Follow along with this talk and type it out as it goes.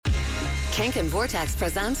Kink and Vortex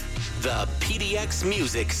present the PDX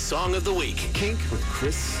Music Song of the Week. Kink with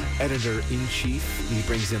Chris, editor-in-chief. He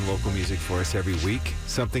brings in local music for us every week.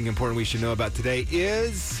 Something important we should know about today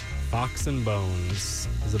is... Fox and Bones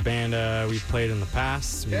is a band we've played in the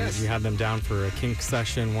past. Yes. We had them down for a Kink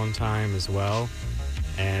session one time as well.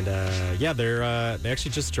 And they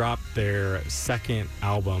actually just dropped their second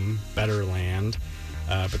album, Better Land.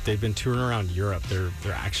 But they've been touring around Europe. They're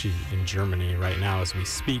actually in Germany right now as we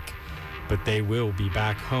speak. But they will be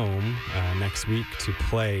back home next week to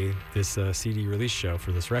play this CD release show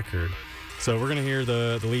for this record. So we're gonna hear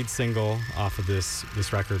the lead single off of this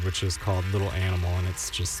record, which is called Little Animal, and it's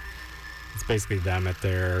basically them at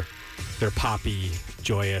their poppy,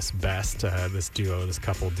 joyous best. This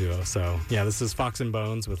couple duo. So yeah, this is Fox and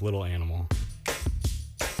Bones with Little Animal.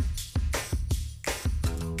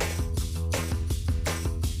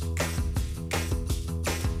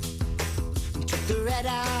 Took the red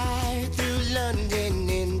eye through London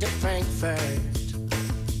into Frankfurt.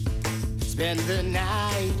 Spent the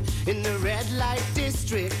night in the red light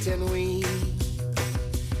district, and we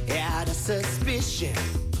had a suspicion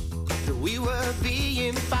that we were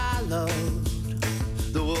being followed,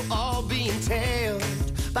 that we're all being tailed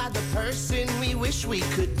by the person we wish we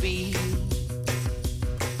could be.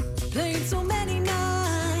 Played so many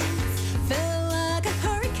nights, felt like a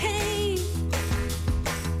hurricane.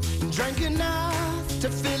 Drank enough to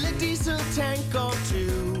fill a diesel tank or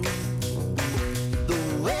two.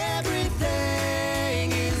 Though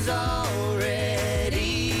everything is already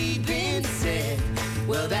been said,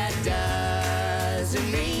 well, that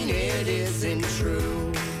doesn't mean it isn't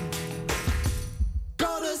true.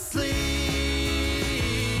 Go to sleep,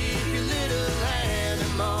 you little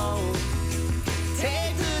animal.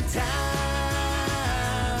 Take the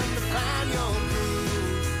time to find your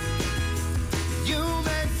groove. You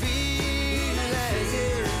may feel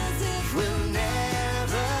as if we'll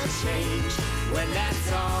never change, when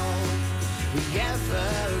that's all we ever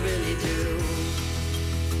really do.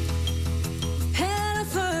 Had a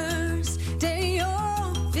first day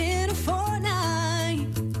off in a fortnight.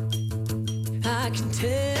 I can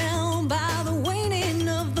tell by the waning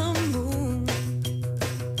of the moon.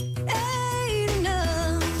 Ain't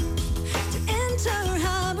enough to enter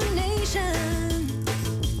hibernation.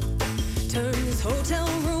 Turn this hotel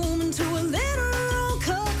room into a literal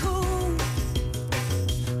cocoon.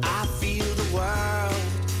 I feel the world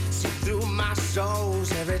seep through my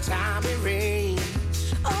soles every time it rains.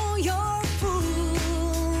 Oh, you're a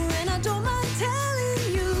fool, and I don't mind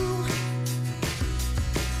telling you.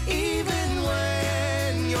 Even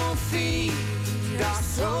when your feet are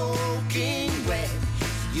soaking wet,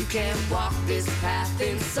 you can't walk this path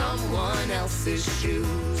in someone else's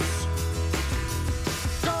shoes.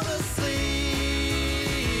 Go to sleep,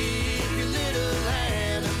 you little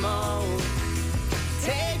animal.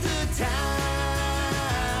 Take the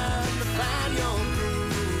time to find your groove.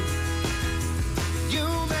 You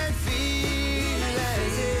may feel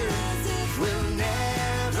as if we'll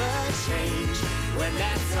never change, when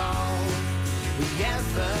that's all we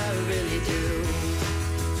ever really do.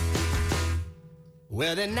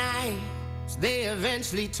 Well, the nights, they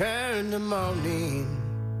eventually turn to morning.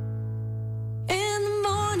 And the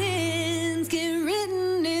mornings get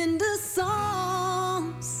written into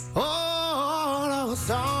songs. All those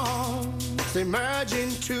songs, they merge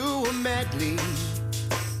into a medley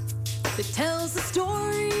That tells the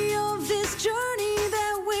story of this journey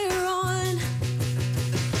that we're on.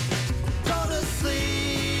 Go to sleep,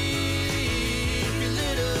 you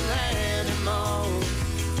little animal.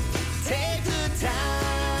 Take the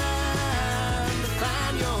time to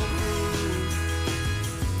find your groove.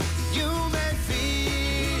 You may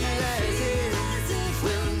feel as if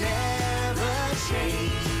we'll never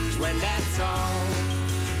change, when that's all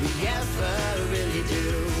we ever really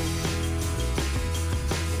do.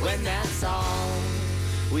 When that's all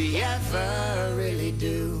we ever really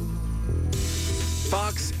do.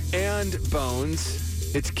 Fox and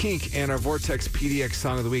Bones. It's Kink and our Vortex PDX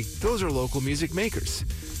Song of the Week. Those are local music makers.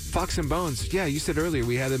 Fox and Bones. Yeah, you said earlier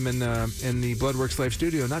we had them in the Bloodworks Live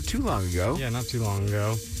studio not too long ago. Yeah, not too long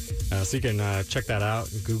ago. So you can check that out,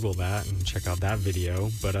 Google that, and check out that video.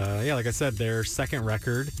 But yeah, like I said, their second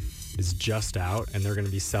record is just out, and they're going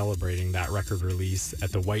to be celebrating that record release at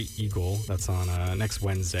the White Eagle. That's on next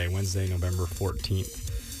Wednesday, November 14th,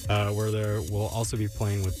 where we'll also be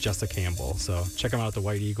playing with Jessica Campbell. So check them out at the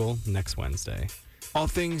White Eagle next Wednesday. All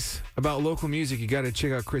things about local music, you got to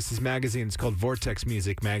check out Chris's magazine. It's called Vortex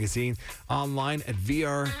Music Magazine, online at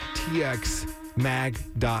vrtxmag.com.